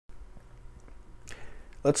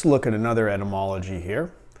let's look at another etymology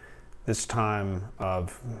here, this time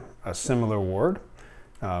of a similar word.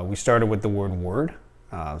 We started with the word word,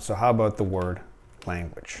 so how about the word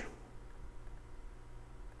language?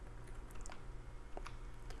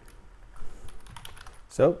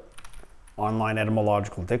 So, Online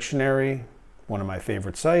Etymological Dictionary, one of my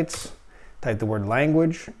favorite sites. Type the word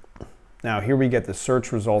language. Now here we get the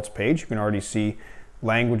search results page. You can already see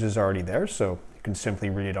language is already there, so you can simply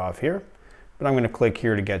read it off here. But I'm going to click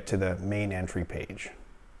here to get to the main entry page.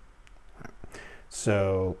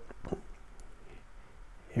 So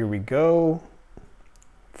here we go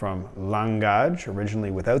from langage,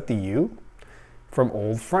 originally without the U, from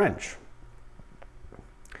Old French.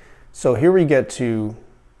 So here we get to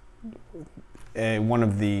one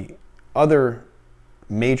of the other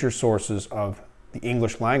major sources of the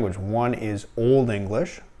English language. One is Old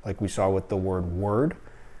English, like we saw with the word word.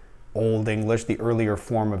 Old English, the earlier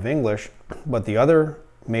form of English, but the other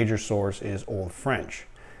major source is Old French,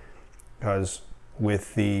 because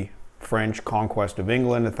with the French conquest of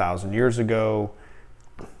England 1,000 years ago,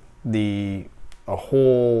 a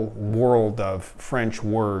whole world of French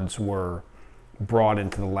words were brought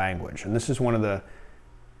into the language. And this is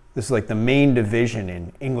like the main division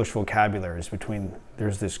in English vocabulary is between,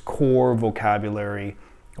 there's this core vocabulary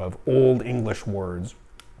of Old English words,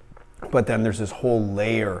 but then there's this whole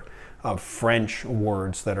layer of French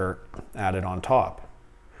words that are added on top.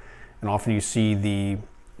 And often you see the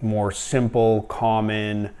more simple,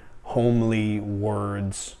 common, homely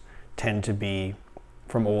words tend to be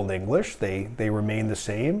from Old English. They remain the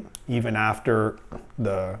same. Even after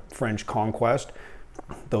the French conquest,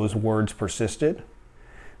 those words persisted.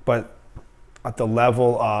 But at the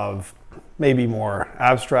level of maybe more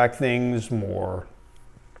abstract things, more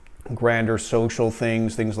grander social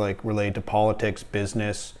things, things like related to politics,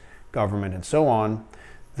 business, government, and so on,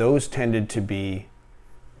 those tended to be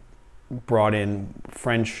brought in,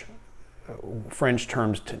 French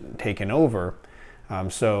terms taken over.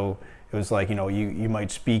 So it was like, you might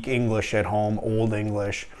speak English at home, Old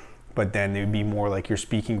English, but then it would be more like you're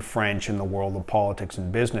speaking French in the world of politics and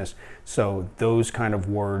business. So those kind of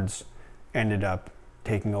words ended up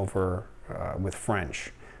taking over with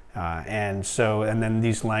French. And then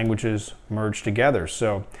these languages merged together.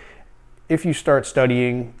 So if you start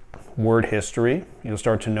studying word history, you'll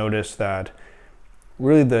start to notice that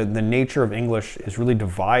really the nature of English is really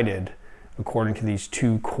divided according to these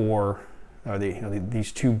two core,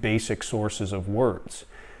 these two basic sources of words.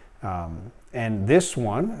 And this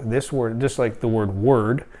word, just like the word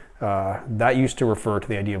word, that used to refer to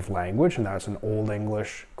the idea of language, and that's an Old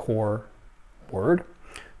English core word.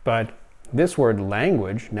 But this word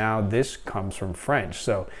language, now this comes from French.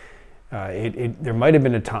 So there might have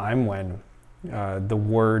been a time when the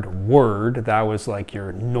word, that was like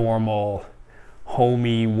your normal,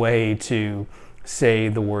 homey way to say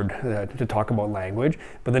the word, to talk about language.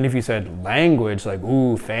 But then if you said language, like,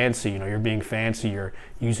 ooh, fancy, you're being fancy, you're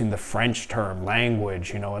using the French term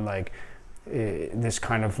language, and like this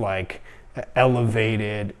kind of like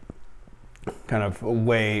elevated kind of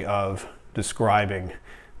way of describing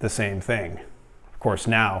the same thing. Of course,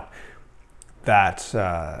 now that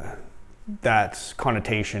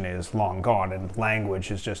connotation is long gone, and language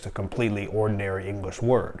is just a completely ordinary English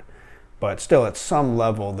word. But still, at some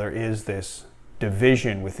level, there is this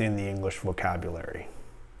division within the English vocabulary.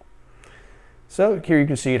 So here you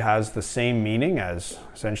can see it has the same meaning as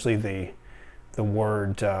essentially the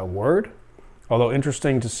word word. Although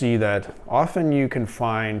interesting to see that often you can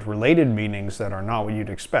find related meanings that are not what you'd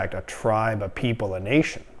expect: a tribe, a people, a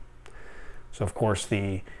nation. So of course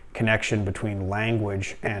the connection between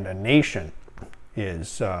language and a nation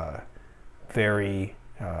is very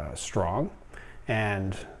strong.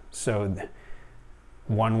 And so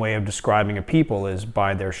one way of describing a people is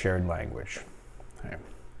by their shared language. Okay.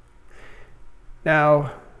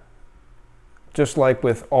 Now, just like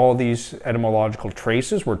with all these etymological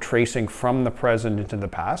traces, we're tracing from the present into the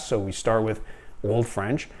past. So we start with Old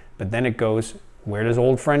French, but then it goes, where does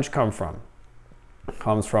Old French come from? It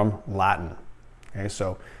comes from Latin. Okay,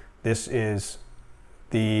 so this is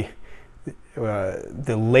the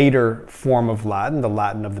later form of Latin, the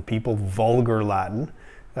Latin of the people, vulgar Latin.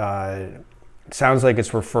 It sounds like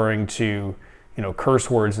it's referring to, curse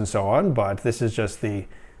words and so on, but this is just you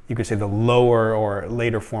could say the lower or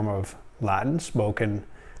later form of Latin spoken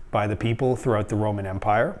by the people throughout the Roman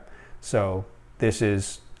Empire. So this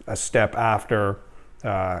is a step after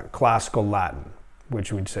classical Latin,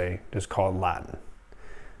 which we'd say just called Latin.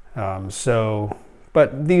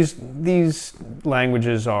 But these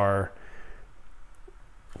languages are,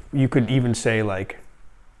 you could even say, like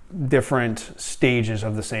different stages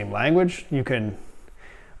of the same language. You can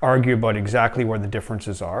argue about exactly where the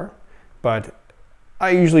differences are, but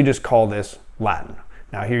I usually just call this Latin.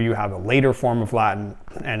 Now here you have a later form of Latin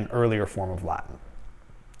and an earlier form of Latin.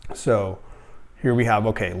 So here we have,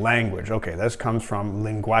 okay, language. Okay, this comes from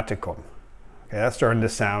linguisticum. Okay, that's starting to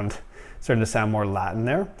sound more Latin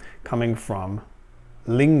there, coming from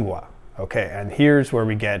lingua. Okay, and here's where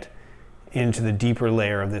we get into the deeper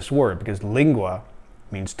layer of this word, because lingua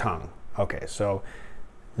means tongue. Okay, so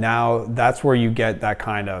now that's where you get that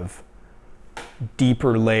kind of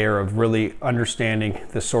deeper layer of really understanding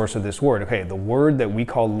the source of this word. Okay, the word that we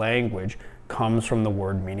call language comes from the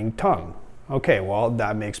word meaning tongue. Okay, well,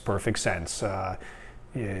 that makes perfect sense. That,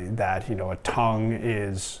 a tongue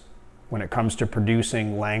is, when it comes to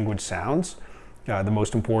producing language sounds, the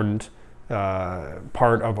most important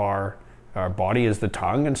part of our body is the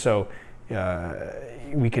tongue, and so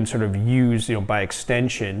we can sort of use, by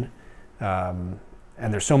extension, and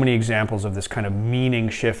there's so many examples of this kind of meaning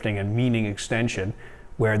shifting and meaning extension,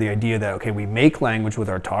 where the idea that, okay, we make language with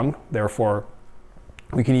our tongue, therefore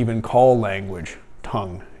we can even call language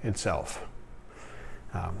tongue itself.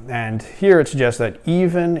 And here it suggests that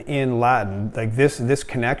even in Latin, like this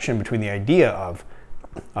connection between the idea of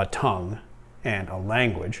a tongue and a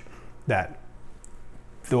language, that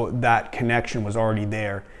connection was already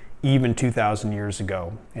there even 2,000 years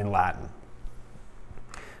ago in Latin.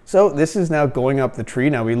 So this is now going up the tree.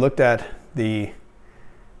 Now we looked at the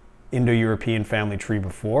Indo-European family tree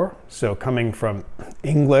before. So coming from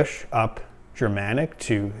English up Germanic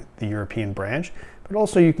to the European branch, but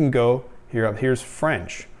also you can go here up. Here's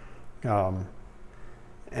French. You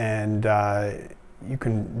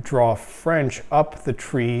can draw French up the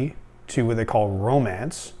tree to what they call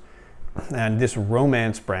Romance. And this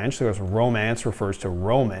Romance branch, so Romance refers to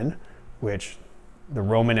Roman, which the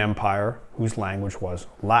Roman Empire, whose language was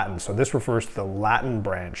Latin. So this refers to the Latin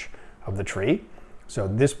branch of the tree. So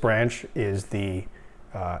this branch is the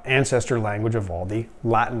ancestor language of all the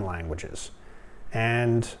Latin languages.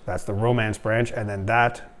 And that's the Romance branch. And then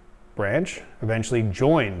that branch eventually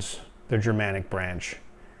joins the Germanic branch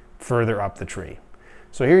further up the tree.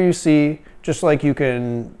 So here you see, just like you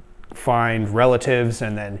can find relatives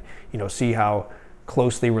and then see how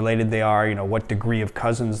closely related they are, what degree of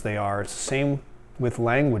cousins they are. It's the same with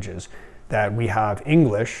languages, that we have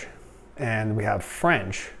English and we have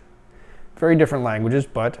French, very different languages,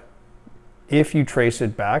 but if you trace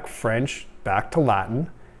it back, French back to Latin,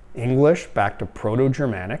 English back to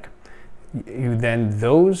Proto-Germanic, then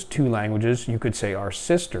those two languages you could say are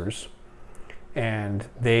sisters, and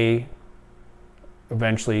they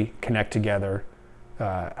eventually connect together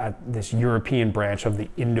at this European branch of the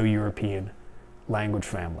Indo-European language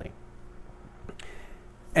family.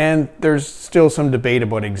 And there's still some debate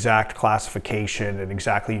about exact classification and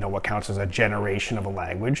exactly what counts as a generation of a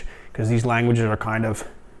language, because these languages are kind of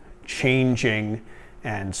changing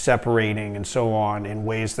and separating and so on in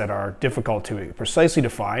ways that are difficult to precisely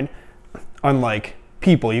define. Unlike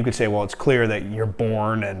people, you could say, well, it's clear that you're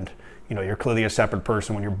born and you're clearly a separate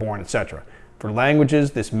person when you're born, etc. For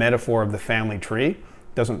languages, this metaphor of the family tree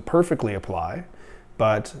doesn't perfectly apply,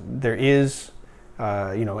 but there is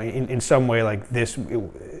in some way, like this,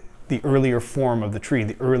 the earlier form of the tree,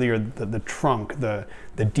 the trunk, the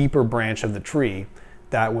deeper branch of the tree,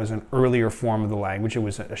 that was an earlier form of the language. It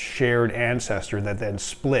was a shared ancestor that then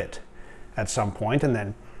split at some point, and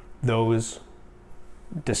then those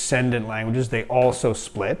descendant languages, they also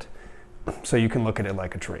split. So you can look at it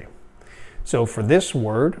like a tree. So for this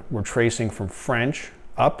word, we're tracing from French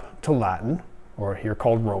up to Latin, or here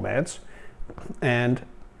called Romance, and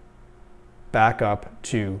back up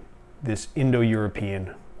to this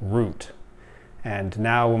Indo-European root. And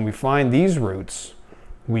now when we find these roots,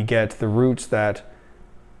 we get the roots that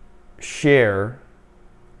have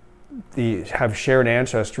shared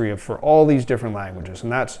ancestry for all these different languages.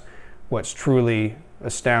 And that's what's truly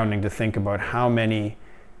astounding, to think about how many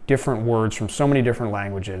different words from so many different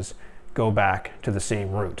languages go back to the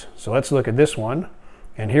same root. So let's look at this one.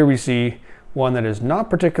 And here we see one that is not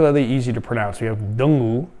particularly easy to pronounce. We have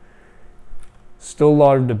dnghu. Still a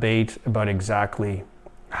lot of debate about exactly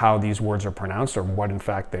how these words are pronounced, or what in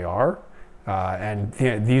fact they are.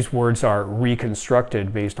 These words are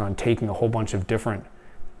reconstructed based on taking a whole bunch of different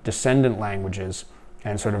descendant languages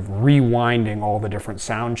and sort of rewinding all the different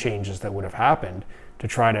sound changes that would have happened to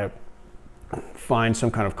try to find some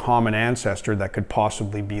kind of common ancestor that could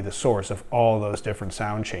possibly be the source of all those different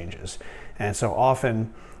sound changes. And so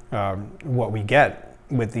often what we get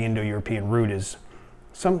with the Indo-European root is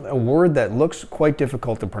a word that looks quite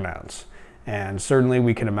difficult to pronounce. And certainly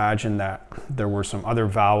we can imagine that there were some other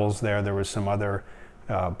vowels there, there was some other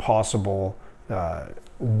possible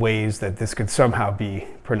ways that this could somehow be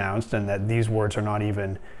pronounced, and that these words are not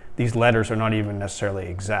even, these letters are not even necessarily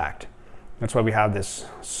exact. That's why we have this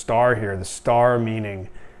star here, the star meaning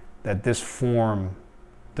that this form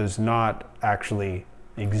does not actually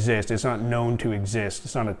exist. It's not known to exist.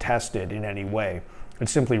 It's not attested in any way.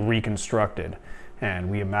 It's simply reconstructed. And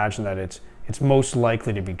we imagine that it's most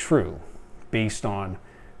likely to be true based on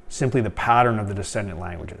simply the pattern of the descendant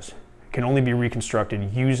languages. It can only be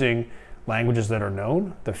reconstructed using languages that are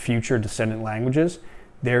known. The future descendant languages,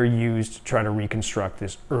 they're used to try to reconstruct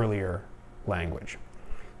this earlier language.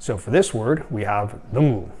 So for this word, we have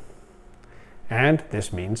dnghu, and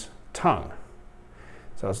this means tongue.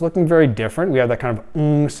 So it's looking very different. We have that kind of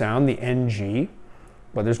ng sound, the ng,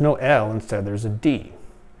 but there's no L, instead there's a D.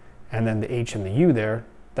 And then the H and the U there,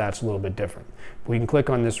 that's a little bit different. We can click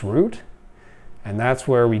on this root, and that's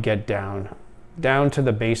where we get down to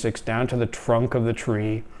the basics, down to the trunk of the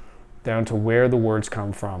tree, down to where the words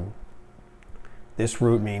come from. This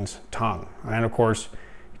root means tongue. And of course,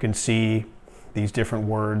 you can see these different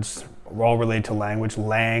words all related to language.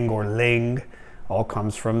 Lang or ling all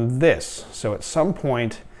comes from this. So at some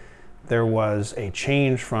point, there was a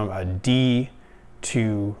change from a D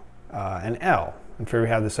to an L. And here we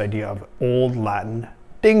have this idea of Old Latin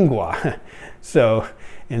lingua. So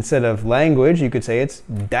instead of language, you could say it's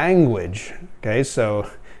dangwage. Okay, so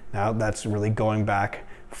now that's really going back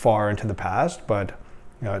far into the past, but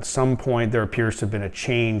at some point there appears to have been a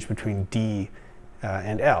change between D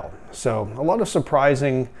and L. So a lot of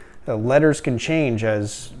surprising letters can change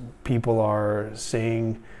as people are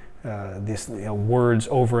saying these words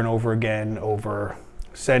over and over again over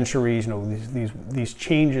centuries. These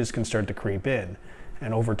changes can start to creep in,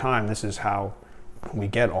 and over time this is how we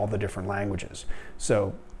get all the different languages.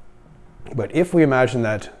 So, but if we imagine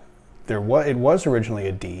that it was originally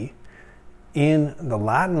a D, in the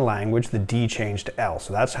Latin language, the D changed to L.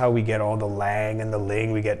 So that's how we get all the lang and the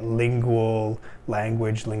ling. We get lingual,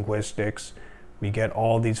 language, linguistics. We get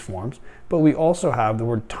all these forms. But we also have the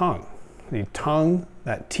word tongue. The tongue,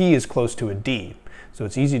 that T is close to a D. So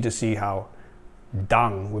it's easy to see how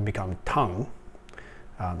dung would become tongue.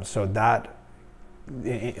 So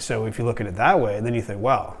if you look at it that way, then you think,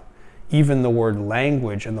 well, even the word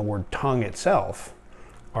language and the word tongue itself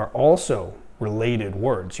are also related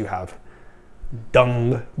words. You have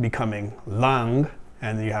dung becoming lang,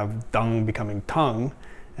 and you have dung becoming tongue.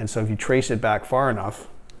 And so if you trace it back far enough,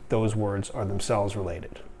 those words are themselves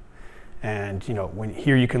related. And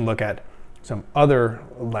here you can look at some other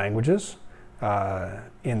languages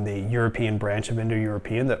in the European branch of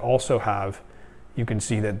Indo-European that also have, you can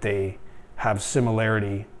see that they have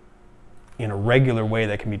similarity in a regular way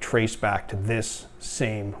that can be traced back to this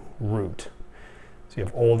same root. So you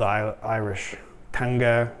have Old Irish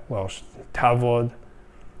tanga, Welsh tavod,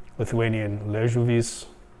 Lithuanian ležuvis,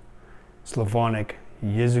 Slavonic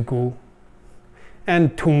jezikul,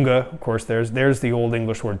 and tunga. Of course, there's the Old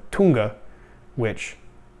English word tunga, which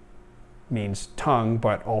means tongue,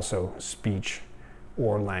 but also speech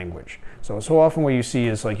or language. So often what you see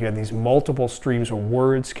is like you have these multiple streams where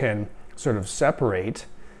words can sort of separate,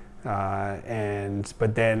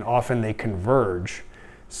 but then often they converge.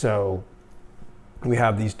 So we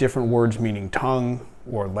have these different words meaning tongue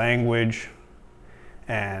or language,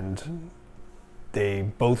 and they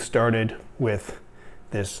both started with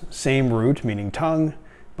this same root meaning tongue,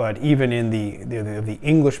 but even in the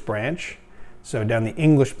English branch, so down the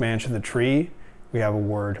English branch of the tree, we have a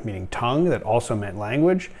word meaning tongue that also meant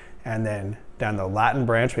language, and then down the Latin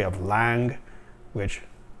branch we have lang, which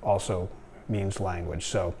also means language.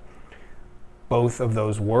 So both of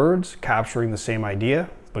those words capturing the same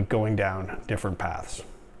idea, but going down different paths.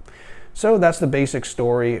 So that's the basic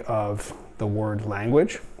story of the word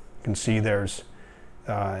language. You can see there's,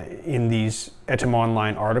 in these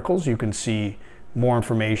etymonline articles, you can see more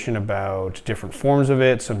information about different forms of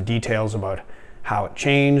it, some details about how it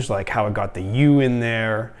changed, like how it got the U in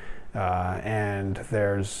there, and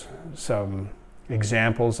there's some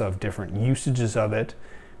examples of different usages of it,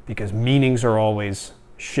 because meanings are always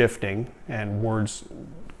shifting and words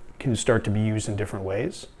can start to be used in different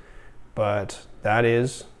ways. But that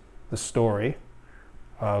is the story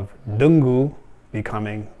of dnghu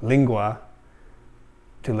becoming lingua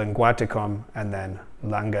to linguaticum, and then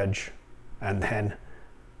langage, and then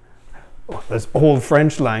this Old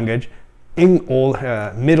French language,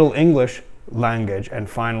 Middle English language, and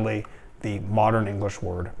finally the modern English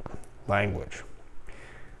word language.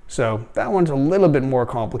 So that one's a little bit more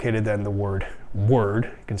complicated than the word word.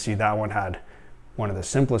 You can see that one had one of the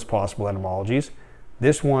simplest possible etymologies.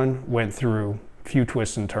 This one went through a few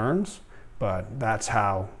twists and turns, but that's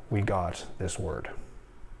how we got this word.